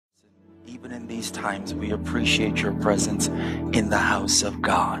even in these times, we appreciate your presence in the house of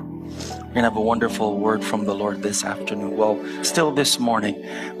God. We're going to have a wonderful word from the Lord this afternoon. Well, still this morning.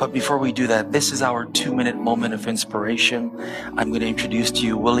 But before we do that, this is our 2-minute moment of inspiration. I'm going to introduce to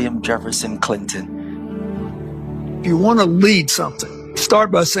you William Jefferson Clinton. If you want to lead something, start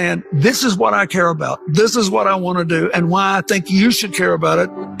by saying, this is what I care about. This is what I want to do and why I think you should care about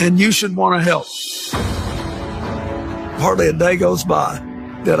it and you should want to help. Hardly a day goes by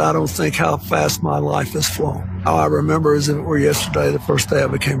that I don't think how fast my life has flown. How I remember as if it were yesterday, the first day I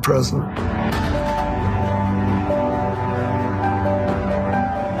became president.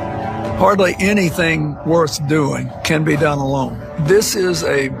 Hardly anything worth doing can be done alone. This is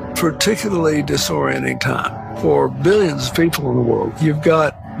a particularly disorienting time for billions of people in the world. You've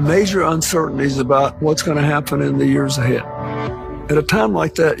got major uncertainties about what's going to happen in the years ahead. At a time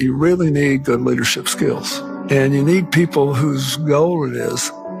like that, you really need good leadership skills. And you need people whose goal it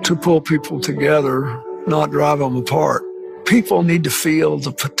is to pull people together, not drive them apart. People need to feel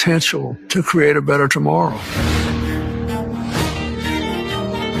the potential to create a better tomorrow.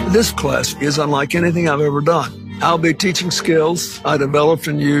 This class is unlike anything I've ever done. I'll be teaching skills I developed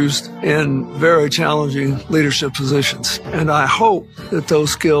and used in very challenging leadership positions. And I hope that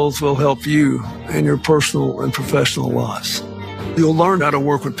those skills will help you in your personal and professional lives. You'll learn how to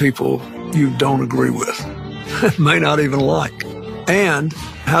work with people you don't agree with, may not even like, and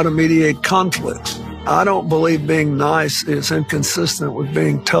how to mediate conflicts. I don't believe being nice is inconsistent with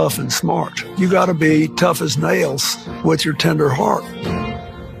being tough and smart. You got to be tough as nails with your tender heart.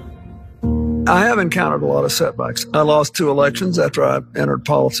 I have encountered a lot of setbacks. I lost 2 elections after I entered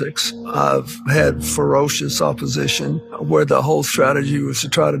politics. I've had ferocious opposition where the whole strategy was to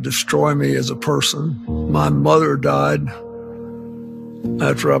try to destroy me as a person. My mother died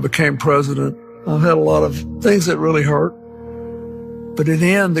after I became president. I've had a lot of things that really hurt. But in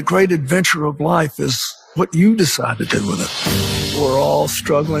the end, the great adventure of life is what you decide to do with it. We're all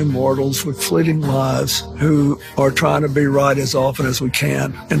struggling mortals with fleeting lives who are trying to be right as often as we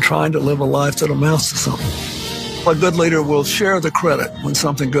can and trying to live a life that amounts to something. A good leader will share the credit when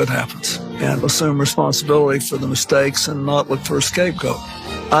something good happens and assume responsibility for the mistakes and not look for a scapegoat.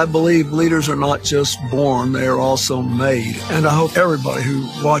 I believe leaders are not just born, they are also made. And I hope everybody who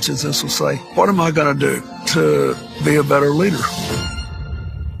watches this will say, what am I going to do to be a better leader?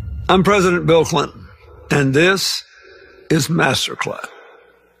 I'm President Bill Clinton, and this is Masterclass.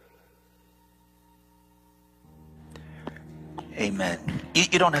 Amen.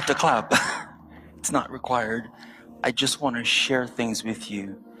 You don't have to clap. It's not required. I just want to share things with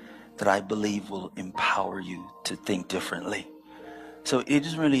you that I believe will empower you to think differently. So it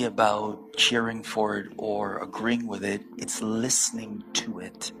isn't really about cheering for it or agreeing with it. It's listening to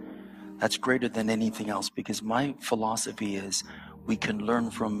it. That's greater than anything else, because my philosophy is we can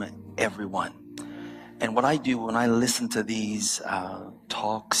learn from everyone. And what I do when I listen to these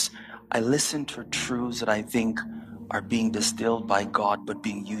talks, I listen to truths that I think are being distilled by God but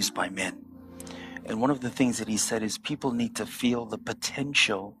being used by men. And one of the things that he said is people need to feel the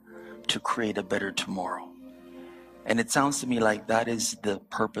potential to create a better tomorrow. And it sounds to me like that is the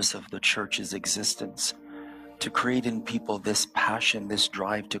purpose of the church's existence, to create in people this passion, this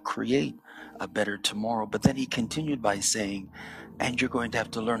drive to create a better tomorrow. But then he continued by saying, and you're going to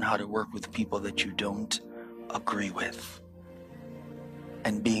have to learn how to work with people that you don't agree with.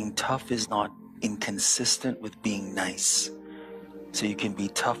 And being tough is not inconsistent with being nice. So you can be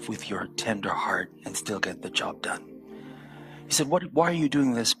tough with your tender heart and still get the job done. He said, why are you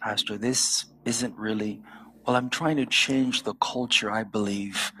doing this, Pastor? This isn't really... Well, I'm trying to change the culture, I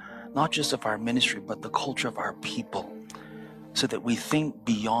believe, not just of our ministry, but the culture of our people, so that we think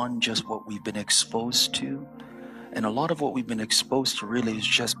beyond just what we've been exposed to. And a lot of what we've been exposed to really has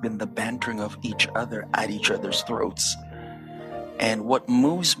just been the bantering of each other at each other's throats. And what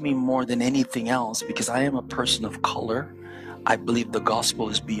moves me more than anything else, because I am a person of color, I believe the gospel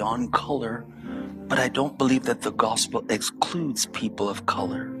is beyond color, but I don't believe that the gospel excludes people of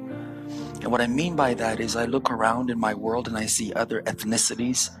color. And what I mean by that is I look around in my world and I see other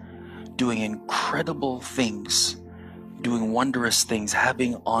ethnicities doing incredible things, doing wondrous things,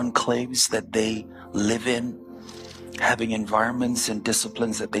 having enclaves that they live in, having environments and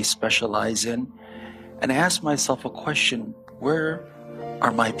disciplines that they specialize in. And I ask myself a question, where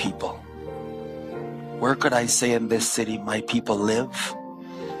are my people? Where could I say in this city my people live?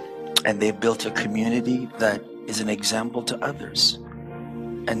 And they've built a community that is an example to others.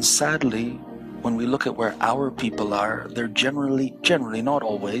 And sadly, when we look at where our people are, they're generally, not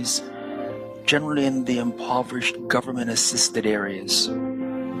always, generally in the impoverished government-assisted areas,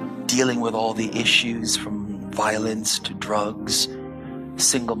 dealing with all the issues from violence to drugs,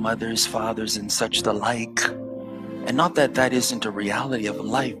 single mothers, fathers, and such the like. And not that that isn't a reality of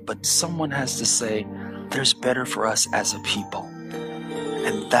life, but someone has to say, there's better for us as a people.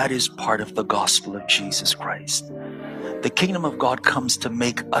 And that is part of the gospel of Jesus Christ. The kingdom of God comes to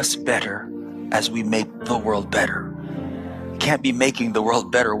make us better as we make the world better. You can't be making the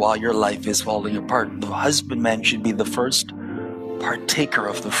world better while your life is falling apart. The husbandman should be the first partaker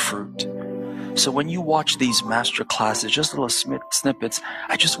of the fruit. So when you watch these master classes, just little snippets,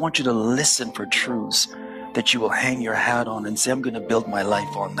 I just want you to listen for truths that you will hang your hat on and say, I'm going to build my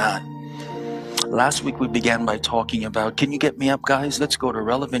life on that. Last week we began by talking about, can you get me up, guys? Let's go to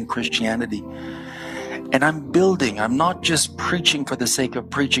relevant Christianity. And I'm not just preaching for the sake of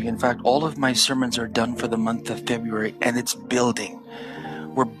preaching. In fact, all of my sermons are done for the month of February, and it's building.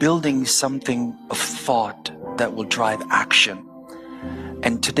 We're building something of thought that will drive action.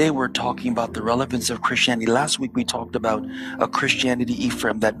 And today we're talking about the relevance of Christianity. Last week we talked about a Christianity,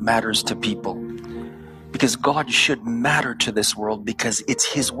 Ephraim, that matters to people. Because God should matter to this world because it's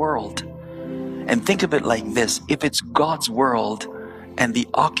His world. And think of it like this. If it's God's world and the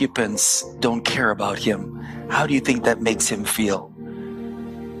occupants don't care about Him, how do you think that makes Him feel?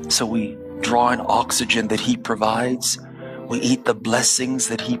 So we draw in oxygen that He provides. We eat the blessings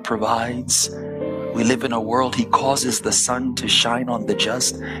that He provides. We live in a world He causes the sun to shine on the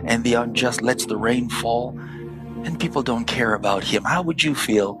just and the unjust, lets the rain fall, and people don't care about Him. How would you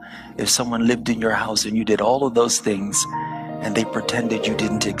feel if someone lived in your house and you did all of those things and they pretended you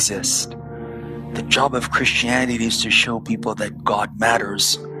didn't exist? The job of Christianity is to show people that God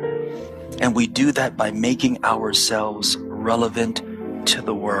matters. And we do that by making ourselves relevant to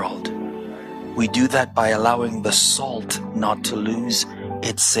the world. We do that by allowing the salt not to lose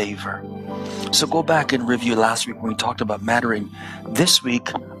its savor. So go back and review last week when we talked about mattering. This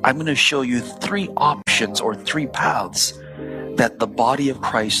week, I'm going to show you 3 options or 3 paths that the body of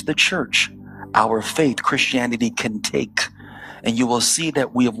Christ, the church, our faith, Christianity can take. And you will see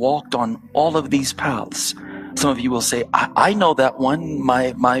that we have walked on all of these paths. Some of you will say, I know that one.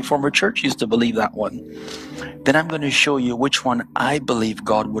 My former church used to believe that one. Then I'm going to show you which one I believe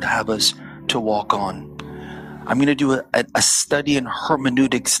God would have us to walk on. I'm going to do a study in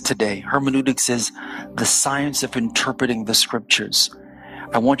hermeneutics today. Hermeneutics is the science of interpreting the scriptures.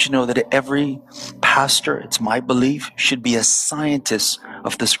 I want you to know that every pastor, it's my belief, should be a scientist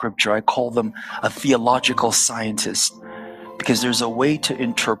of the scripture. I call them a theological scientist because there's a way to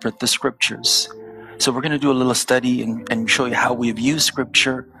interpret the scriptures. So we're going to do a little study and show you how we've used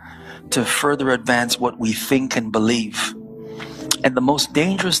scripture to further advance what we think and believe. And the most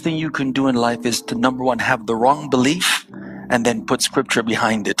dangerous thing you can do in life is to, number one, have the wrong belief and then put scripture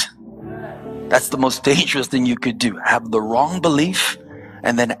behind it. That's the most dangerous thing you could do. Have the wrong belief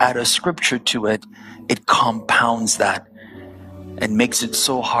and then add a scripture to it. It compounds that and makes it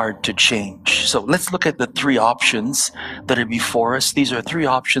so hard to change. So let's look at the 3 options that are before us. These are 3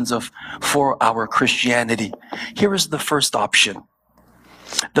 options for our Christianity. Here is the first option.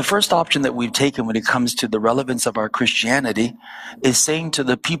 The first option that we've taken when it comes to the relevance of our Christianity is saying to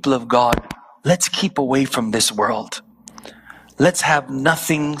the people of God, let's keep away from this world. Let's have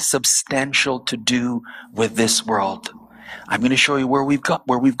nothing substantial to do with this world. I'm going to show you where we've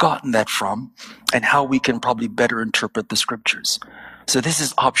gotten that from and how we can probably better interpret the scriptures. So this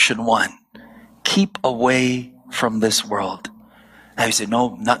is option 1. Keep away from this world. Now you say,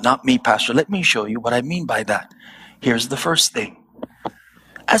 no, not me, Pastor. Let me show you what I mean by that. Here's the first thing.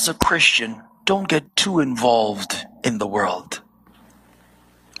 As a Christian, don't get too involved in the world.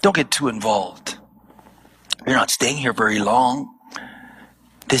 Don't get too involved. You're not staying here very long.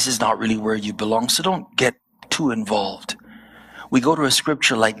 This is not really where you belong, so don't get too involved. We go to a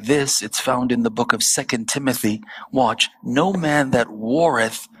scripture like this. It's found in the book of 2 Timothy. Watch. No man that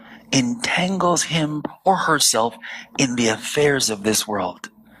warreth entangles him or herself in the affairs of this world.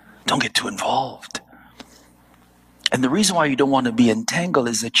 Don't get too involved. And the reason why you don't want to be entangled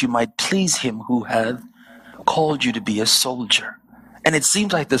is that you might please him who hath called you to be a soldier. And it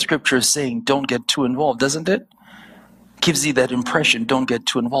seems like the scripture is saying don't get too involved, doesn't it? Gives you that impression, don't get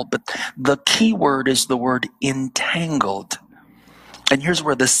too involved. But the key word is the word entangled. And here's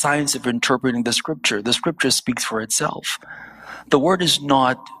where the science of interpreting the scripture speaks for itself. The word is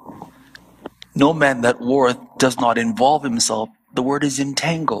not, no man that warreth does not involve himself. The word is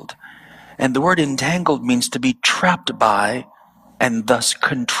entangled. And the word entangled means to be trapped by and thus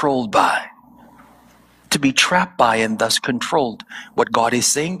controlled by. To be trapped by and thus controlled. What God is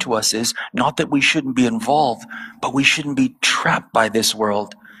saying to us is not that we shouldn't be involved, but we shouldn't be trapped by this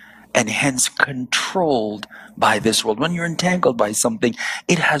world and hence controlled by this world. When you're entangled by something,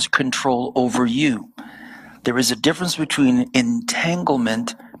 it has control over you. There is a difference between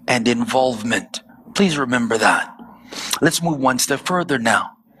entanglement and involvement. Please remember that. Let's move one step further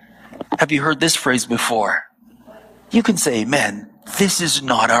now. Have you heard this phrase before? You can say, amen, this is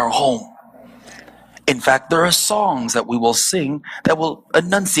not our home. In fact, there are songs that we will sing that will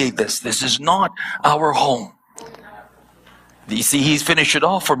enunciate this. This is not our home. You see, he's finished it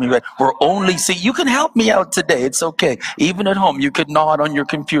off for me. Right? See, you can help me out today. It's okay. Even at home, you could nod on your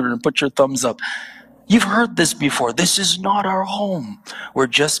computer and put your thumbs up. You've heard this before. This is not our home. We're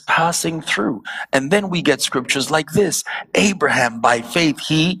just passing through. And then we get scriptures like this. Abraham, by faith,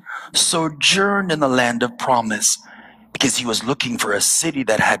 he sojourned in the land of promise because he was looking for a city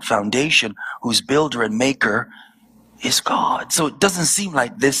that had foundation, whose builder and maker is God. So it doesn't seem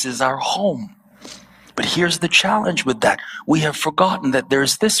like this is our home. But here's the challenge with that. We have forgotten that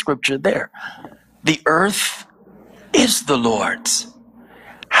there's this scripture there. The earth is the Lord's.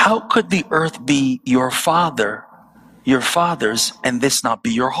 How could the earth be your father's, and this not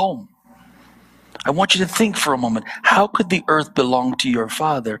be your home? I want you to think for a moment. How could the earth belong to your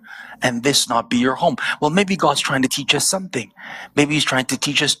father and this not be your home? Well, maybe God's trying to teach us something. Maybe he's trying to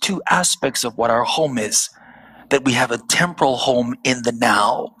teach us two aspects of what our home is. That we have a temporal home in the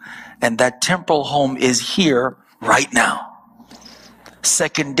now, and that temporal home is here right now.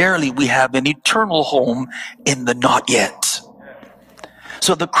 Secondarily, we have an eternal home in the not yet.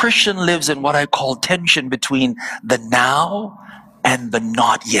 So the Christian lives in what I call tension between the now and the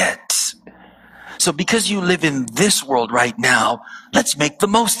not yet. So because you live in this world right now, let's make the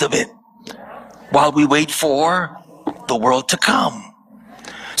most of it while we wait for the world to come.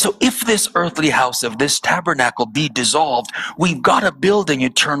 So if this earthly house of this tabernacle be dissolved, we've got a building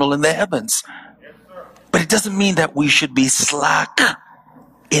eternal in the heavens. But it doesn't mean that we should be slack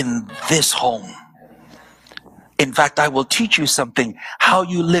in this home. In fact, I will teach you something. How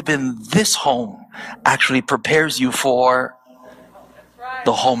you live in this home actually prepares you for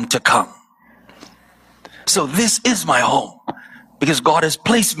the home to come. So this is my home because God has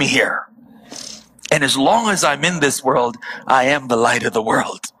placed me here. And as long as I'm in this world, I am the light of the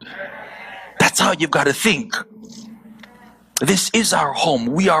world. That's how you've got to think. This is our home.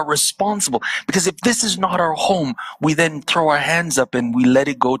 We are responsible. Because if this is not our home, we then throw our hands up and we let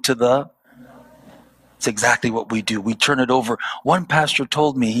it go to the... It's exactly what we do. We turn it over. One pastor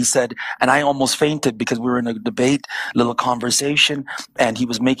told me, he said, and I almost fainted because we were in a debate, little conversation, and he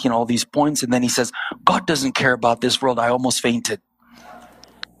was making all these points. And then he says, God doesn't care about this world. I almost fainted.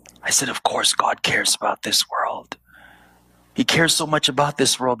 I said, of course God cares about this world. He cares so much about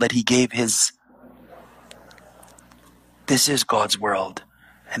this world that he gave his... This is God's world,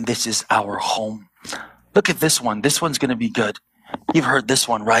 and this is our home. Look at this one. This one's going to be good. You've heard this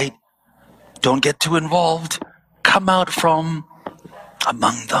one, right? Don't get too involved. Come out from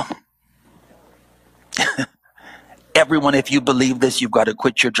among them. Everyone, if you believe this, you've got to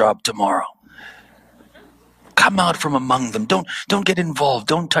quit your job tomorrow. Come out from among them. Don't get involved.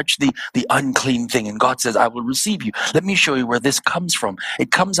 Don't touch the unclean thing. And God says, I will receive you. Let me show you where this comes from.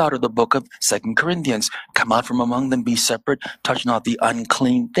 It comes out of the book of 2 Corinthians. Come out from among them, be separate, touch not the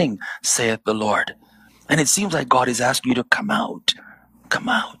unclean thing, saith the Lord. And it seems like God is asking you to come out. Come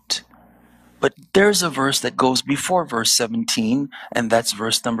out. But there's a verse that goes before verse 17, and that's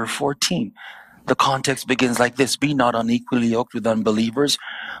verse number 14. The context begins like this. Be not unequally yoked with unbelievers.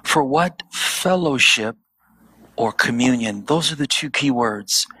 For what fellowship or communion? Those are the two key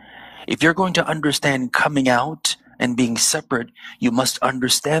words. If you're going to understand coming out and being separate, you must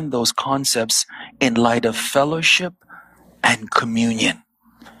understand those concepts in light of fellowship and communion.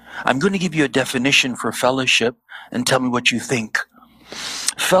 I'm going to give you a definition for fellowship and tell me what you think.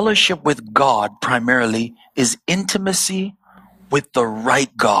 Fellowship with God primarily is intimacy with the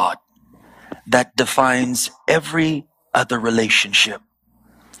right God that defines every other relationship.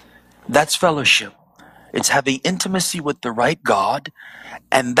 That's fellowship. It's having intimacy with the right God,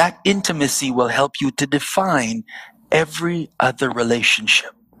 and that intimacy will help you to define every other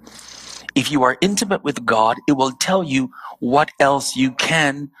relationship. If you are intimate with God, it will tell you what else you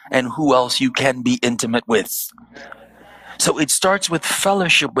can and who else you can be intimate with. So it starts with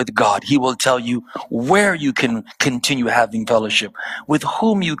fellowship with God. He will tell you where you can continue having fellowship, with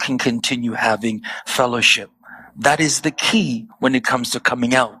whom you can continue having fellowship. That is the key when it comes to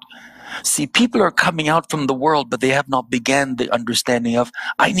coming out. See, people are coming out from the world, but they have not began the understanding of,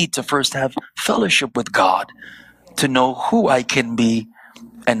 I need to first have fellowship with God to know who I can be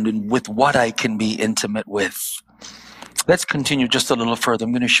and with what I can be intimate with. Let's continue just a little further.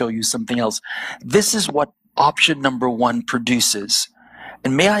 I'm going to show you something else. This is what option number one produces.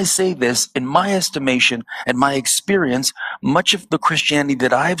 And may I say this, in my estimation and my experience, much of the Christianity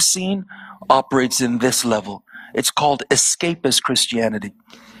that I've seen operates in this level. It's called escapist Christianity.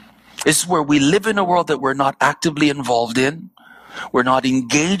 It's where we live in a world that we're not actively involved in. We're not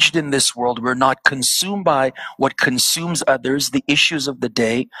engaged in this world. We're not consumed by what consumes others, the issues of the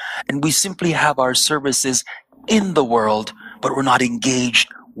day. And we simply have our services in the world, but we're not engaged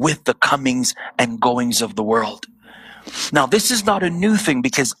with the comings and goings of the world. Now, this is not a new thing,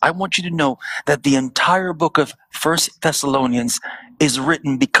 because I want you to know that the entire book of 1 Thessalonians is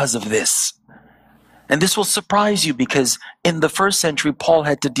written because of this. And this will surprise you, because in the first century, Paul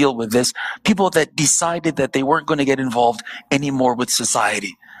had to deal with this. People that decided that they weren't going to get involved anymore with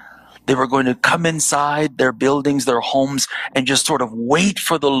society. They were going to come inside their buildings, their homes, and just sort of wait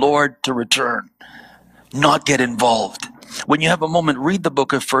for the Lord to return, not get involved. When you have a moment, read the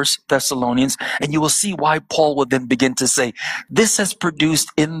book of 1 Thessalonians, and you will see why Paul will then begin to say, this has produced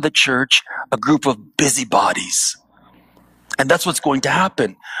in the church a group of busybodies. And that's what's going to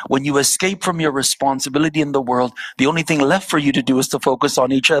happen. When you escape from your responsibility in the world, the only thing left for you to do is to focus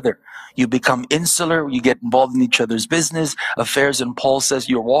on each other. You become insular, you get involved in each other's business, affairs, and Paul says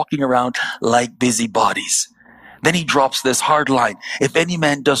you're walking around like busybodies. Then he drops this hard line. If any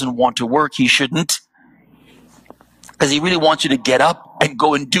man doesn't want to work, he shouldn't. Because he really wants you to get up and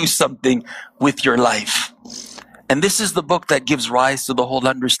go and do something with your life. And this is the book that gives rise to the whole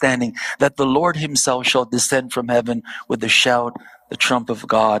understanding that the Lord himself shall descend from heaven with a shout, the trump of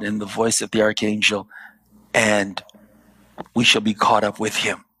God, and the voice of the archangel, and we shall be caught up with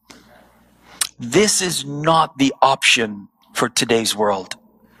him. This is not the option for today's world.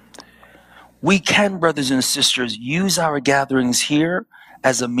 We can, brothers and sisters, use our gatherings here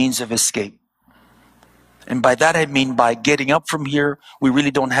as a means of escape. And by that I mean, by getting up from here, we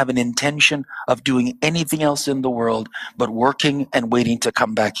really don't have an intention of doing anything else in the world but working and waiting to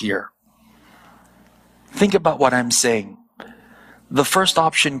come back here. Think about what I'm saying. The first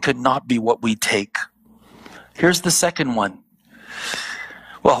option could not be what we take. Here's the second one.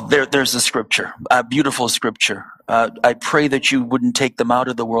 Well, there's a scripture, a beautiful scripture. I pray that you wouldn't take them out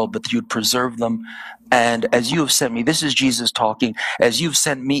of the world, but that you'd preserve them. And as you have sent me, this is Jesus talking, as you've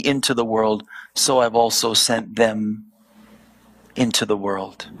sent me into the world, so I've also sent them into the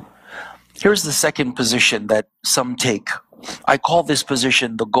world. Here's the second position that some take. I call this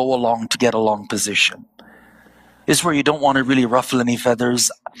position the go along to get along position. This is where you don't want to really ruffle any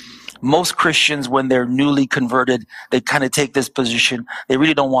feathers. Most Christians, when they're newly converted, they kind of take this position. They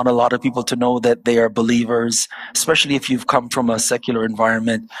really don't want a lot of people to know that they are believers, especially if you've come from a secular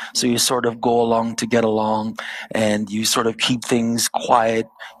environment. So you sort of go along to get along, and you sort of keep things quiet,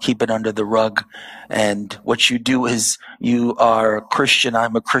 keep it under the rug. And what you do is you are a Christian.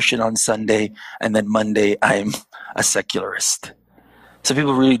 I'm a Christian on Sunday, and then Monday I'm a secularist. So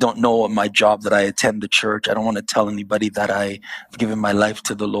people really don't know my job, that I attend the church. I don't want to tell anybody that I've given my life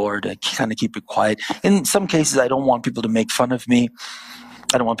to the Lord. I kind of keep it quiet. In some cases, I don't want people to make fun of me.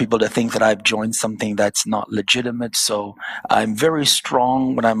 I don't want people to think that I've joined something that's not legitimate. So I'm very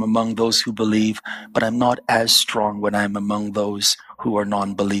strong when I'm among those who believe, but I'm not as strong when I'm among those who are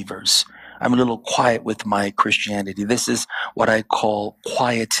non-believers. I'm a little quiet with my Christianity. This is what I call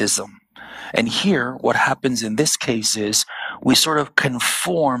quietism. And here, what happens in this case is we sort of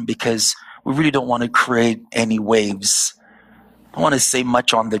conform because we really don't want to create any waves. I don't want to say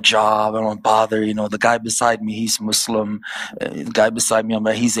much on the job. I don't want to bother, the guy beside me, he's Muslim. The guy beside me,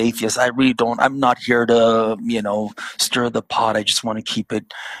 he's atheist. I'm not here to, stir the pot. I just want to keep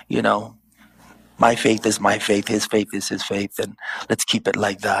it, my faith is my faith. His faith is his faith. And let's keep it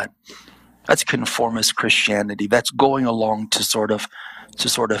like that. That's conformist Christianity. That's going along to sort of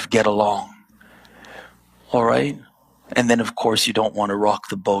get along. All right? And then, of course, you don't want to rock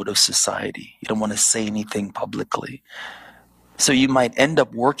the boat of society. You don't want to say anything publicly. So you might end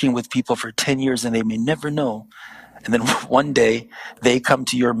up working with people for 10 years and they may never know. And then one day they come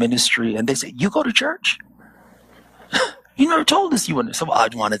to your ministry and they say, you go to church? You never told us you went to. So I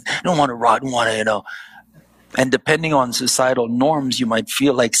don't want to. And depending on societal norms, you might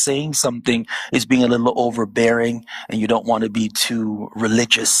feel like saying something is being a little overbearing and you don't want to be too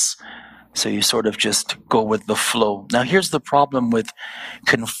religious. So you sort of just go with the flow. Now, here's the problem with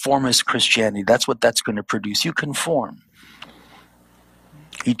conformist Christianity. That's what that's going to produce. You conform.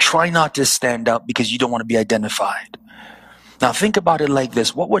 You try not to stand out because you don't want to be identified. Now, think about it like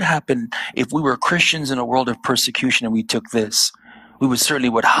this. What would happen if we were Christians in a world of persecution and we took this? We certainly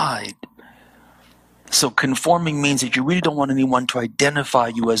would hide. So conforming means that you really don't want anyone to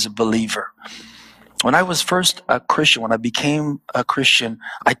identify you as a believer. When I was first a Christian, when I became a Christian,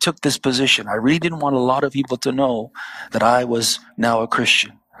 I took this position. I really didn't want a lot of people to know that I was now a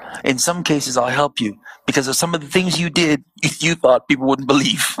Christian. In some cases, I'll help you because of some of the things you did, you thought people wouldn't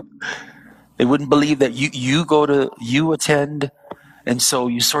believe. They wouldn't believe that you attend, and so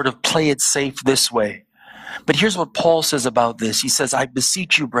you sort of play it safe this way. But here's what Paul says about this. He says, I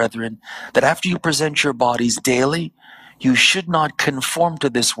beseech you, brethren, that after you present your bodies daily, you should not conform to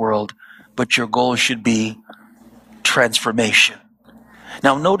this world, but your goal should be transformation.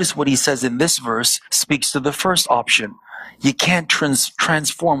 Now notice what he says in this verse speaks to the first option. You can't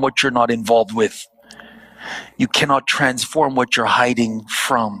transform what you're not involved with. You cannot transform what you're hiding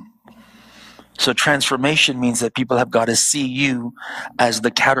from. So transformation means that people have got to see you as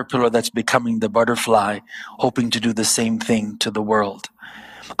the caterpillar that's becoming the butterfly, hoping to do the same thing to the world.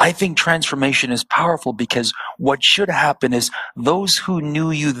 I think transformation is powerful because what should happen is those who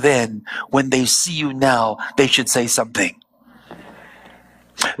knew you then, when they see you now, they should say something.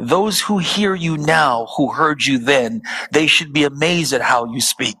 Those who hear you now, who heard you then, they should be amazed at how you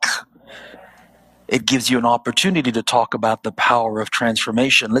speak. It gives you an opportunity to talk about the power of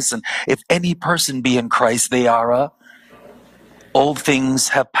transformation. Listen, if any person be in Christ, they are old things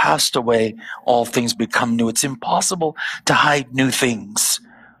have passed away, all things become new. It's impossible to hide new things.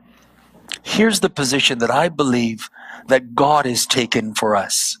 Here's the position that I believe that God has taken for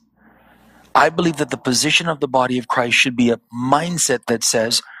us. I believe that the position of the body of Christ should be a mindset that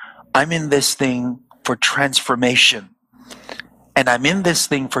says, I'm in this thing for transformation. And I'm in this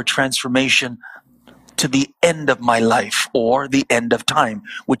thing for transformation to the end of my life or the end of time,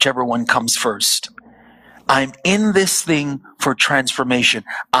 whichever one comes first. I'm in this thing for transformation.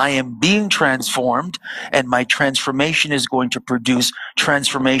 I am being transformed, and my transformation is going to produce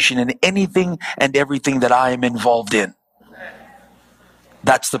transformation in anything and everything that I am involved in.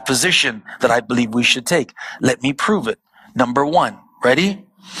 That's the position that I believe we should take. Let me prove it. Number one, ready?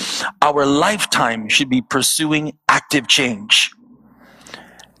 Our lifetime should be pursuing active change.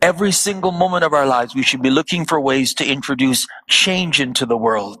 Every single moment of our lives, we should be looking for ways to introduce change into the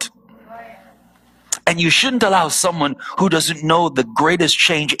world. And you shouldn't allow someone who doesn't know the greatest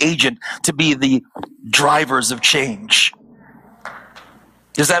change agent to be the drivers of change.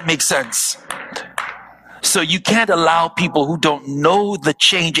 Does that make sense? So you can't allow people who don't know the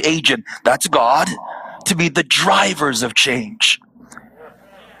change agent, that's God, to be the drivers of change.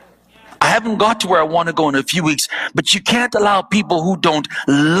 I haven't got to where I want to go in a few weeks, but you can't allow people who don't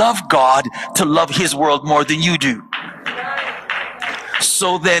love God to love His world more than you do.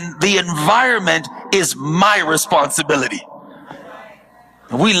 So then the environment is my responsibility.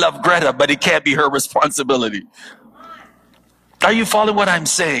 We love Greta, but it can't be her responsibility. Are you following what I'm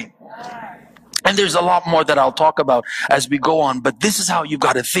saying? And there's a lot more that I'll talk about as we go on, but this is how you've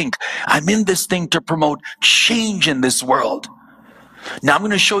got to think. I'm in this thing to promote change in this world. Now I'm going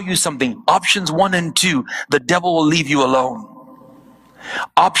to show you something. Options 1 and 2, the devil will leave you alone.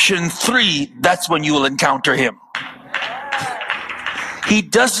 Option 3, that's when you will encounter him. He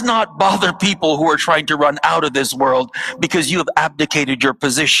does not bother people who are trying to run out of this world because you have abdicated your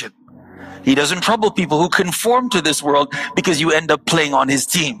position. He doesn't trouble people who conform to this world because you end up playing on his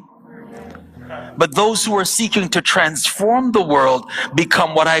team. But those who are seeking to transform the world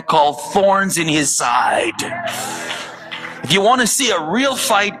become what I call thorns in his side. If you want to see a real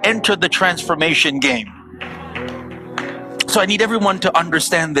fight, enter the transformation game. So I need everyone to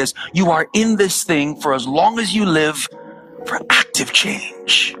understand this. You are in this thing for as long as you live for active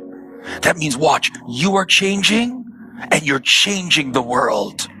change. That means, watch, you are changing and you're changing the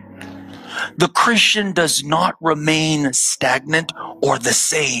world. The Christian does not remain stagnant or the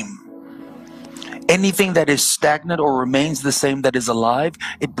same. Anything that is stagnant or remains the same that is alive,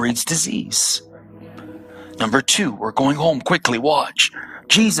 it breeds disease. Number 2, we're going home quickly. Watch.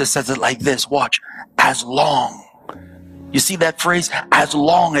 Jesus says it like this. Watch. As long. You see that phrase? As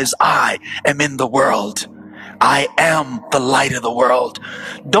long as I am in the world, I am the light of the world.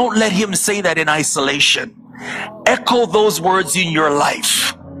 Don't let him say that in isolation. Echo those words in your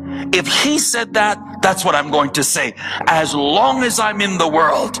life. If he said that, that's what I'm going to say. As long as I'm in the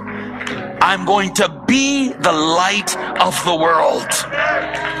world, I'm going to be the light of the world.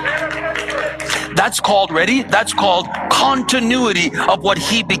 That's called, ready? That's called continuity of what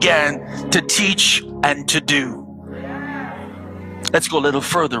he began to teach and to do. Let's go a little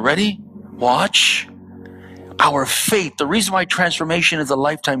further. Ready? Watch. Our faith, the reason why transformation is a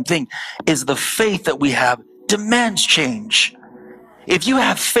lifetime thing, is the faith that we have demands change. If you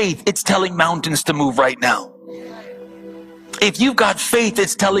have faith, it's telling mountains to move right now. If you've got faith,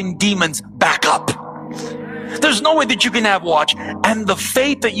 it's telling demons, back up. There's no way that you can have, watch, and the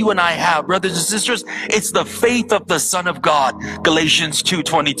faith that you and I have, brothers and sisters, it's the faith of the Son of God, Galatians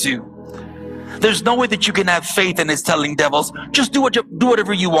 2:22. There's no way that you can have faith and it's telling devils, just do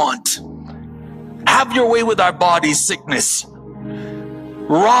whatever you want. Have your way with our body's sickness.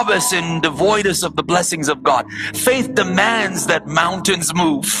 rob us and devoid us of the blessings of God. Faith demands that mountains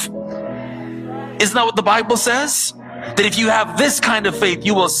move. Isn't that what the Bible says? That if you have this kind of faith,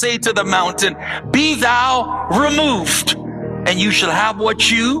 you will say to the mountain, be thou removed, and you shall have what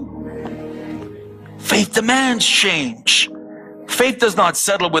you... Faith demands change. Faith does not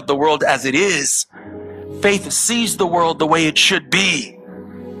settle with the world as it is. Faith sees the world the way it should be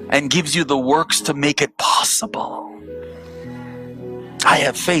and gives you the works to make it possible. I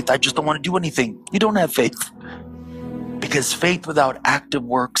have faith, I just don't want to do anything. You don't have faith. Because faith without active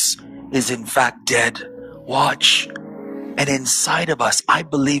works is in fact dead. Watch. And inside of us, I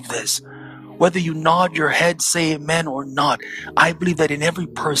believe this. Whether you nod your head, say amen or not, I believe that in every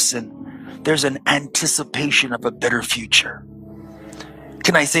person, there's an anticipation of a better future.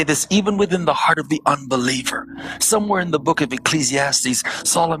 Can I say this? Even within the heart of the unbeliever, somewhere in the book of Ecclesiastes,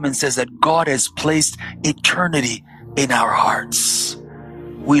 Solomon says that God has placed eternity in our hearts.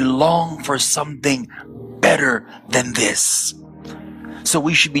 We long for something better than this. So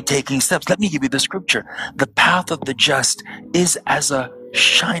we should be taking steps. Let me give you the scripture. The path of the just is as a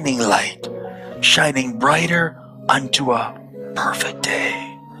shining light, shining brighter unto a perfect day.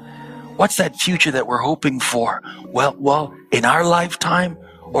 What's that future that we're hoping for? Well, in our lifetime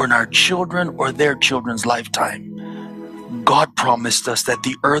or in our children or their children's lifetime, God promised us that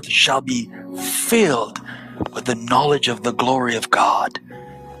the earth shall be filled with the knowledge of the glory of God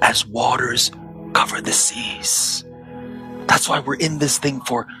as waters cover the seas. That's why we're in this thing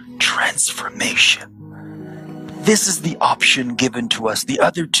for transformation. This is the option given to us. The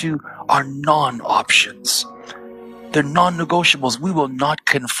other two are non-options. They're non-negotiables. We will not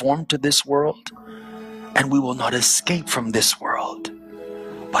conform to this world, and we will not escape from this world,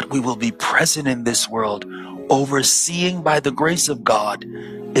 but we will be present in this world, overseeing by the grace of God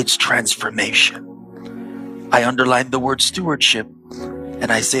its transformation. I underline the word stewardship,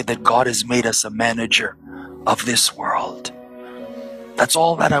 and I say that God has made us a manager of this world. That's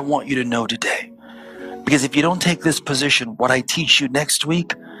all that I want you to know today. Because if you don't take this position, what I teach you next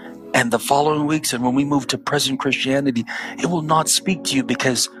week and the following weeks, and when we move to present Christianity, it will not speak to you,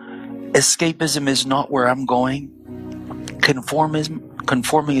 because escapism is not where I'm going.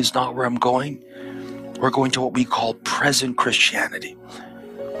 Conforming is not where I'm going. We're going to what we call present Christianity,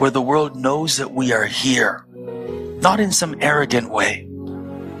 where the world knows that we are here, not in some arrogant way,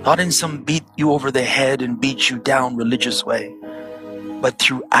 not in some beat you over the head and beat you down religious way, but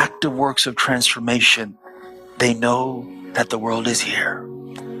through active works of transformation. They know that the world is here.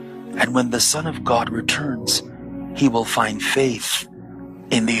 And when the Son of God returns, he will find faith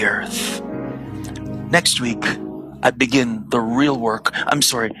in the earth. Next week, I begin the real work.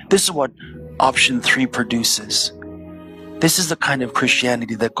 This is what option 3 produces. This is the kind of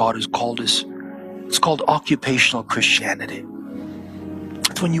Christianity that God has called us. It's called occupational Christianity.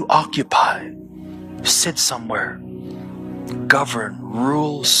 It's when you occupy, sit somewhere, govern,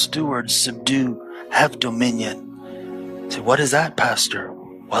 rule, steward, subdue, have dominion. Say, what is that, Pastor?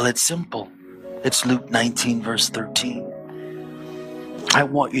 Well, it's simple. It's Luke 19, verse 13. I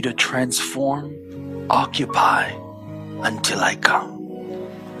want you to transform, occupy until I come.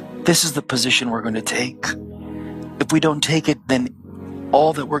 This is the position we're going to take. If we don't take it, then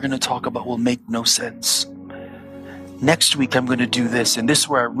all that we're going to talk about will make no sense. Next week, I'm going to do this, and this is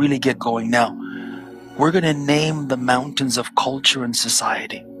where I really get going now. We're going to name the mountains of culture and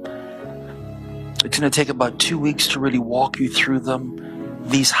society. It's going to take about 2 weeks to really walk you through them.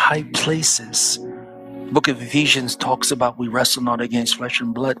 These high places. Book of Ephesians talks about we wrestle not against flesh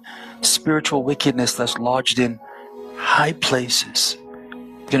and blood. Spiritual wickedness that's lodged in high places.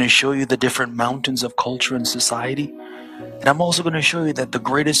 I'm going to show you the different mountains of culture and society. And I'm also going to show you that the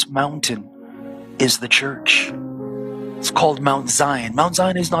greatest mountain is the church. It's called Mount Zion. Mount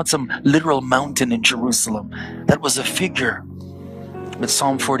Zion is not some literal mountain in Jerusalem. That was a figure. But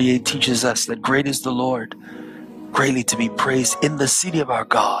Psalm 48 teaches us that great is the Lord, greatly to be praised in the city of our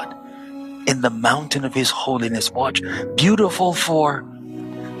God, in the mountain of his holiness. Watch, beautiful for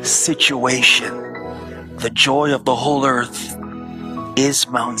situation. The joy of the whole earth is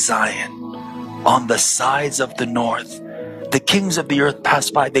Mount Zion on the sides of the north. The kings of the earth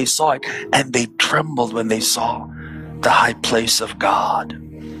passed by, they saw it, and they trembled when they saw the high place of God.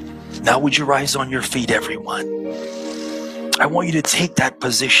 Now would you rise on your feet, everyone? I want you to take that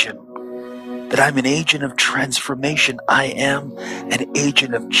position, that I'm an agent of transformation. I am an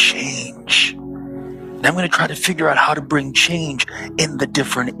agent of change. And I'm going to try to figure out how to bring change in the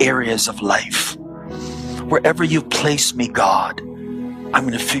different areas of life. Wherever you've placed me, God, I'm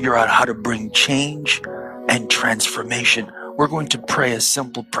going to figure out how to bring change and transformation. We're going to pray a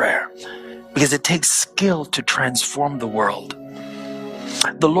simple prayer, because it takes skill to transform the world.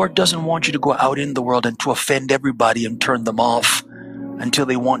 The Lord doesn't want you to go out in the world and to offend everybody and turn them off until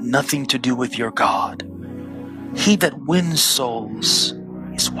they want nothing to do with your God. He that wins souls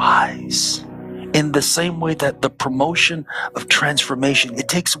is wise. In the same way that the promotion of transformation, it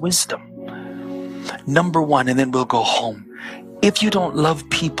takes wisdom. Number one, and then we'll go home. If you don't love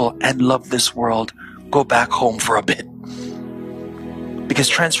people and love this world, go back home for a bit. Because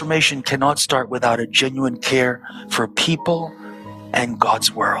transformation cannot start without a genuine care for people and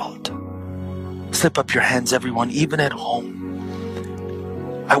God's world. Slip up your hands, everyone, even at home.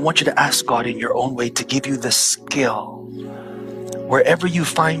 I want you to ask God in your own way to give you the skill. Wherever you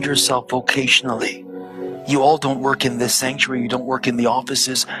find yourself vocationally, you all don't work in this sanctuary, you don't work in the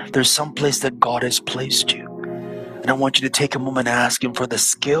offices. There's some place that God has placed you. And I want you to take a moment and ask Him for the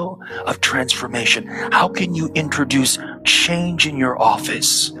skill of transformation. How can you introduce change in your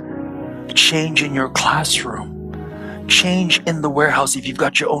office, change in your classroom, change in the warehouse if you've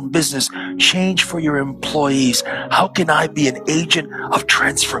got your own business, change for your employees? How can I be an agent of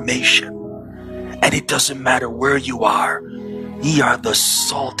transformation? And it doesn't matter where you are. Ye are the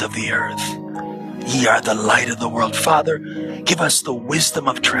salt of the earth. Ye are the light of the world. Father, give us the wisdom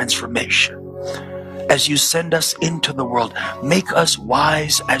of transformation. As you send us into the world, make us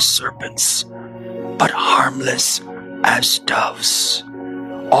wise as serpents, but harmless as doves.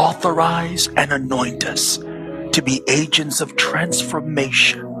 Authorize and anoint us to be agents of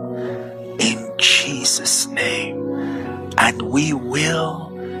transformation in Jesus' name. And we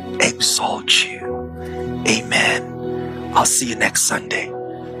will exalt you. Amen. I'll see you next Sunday.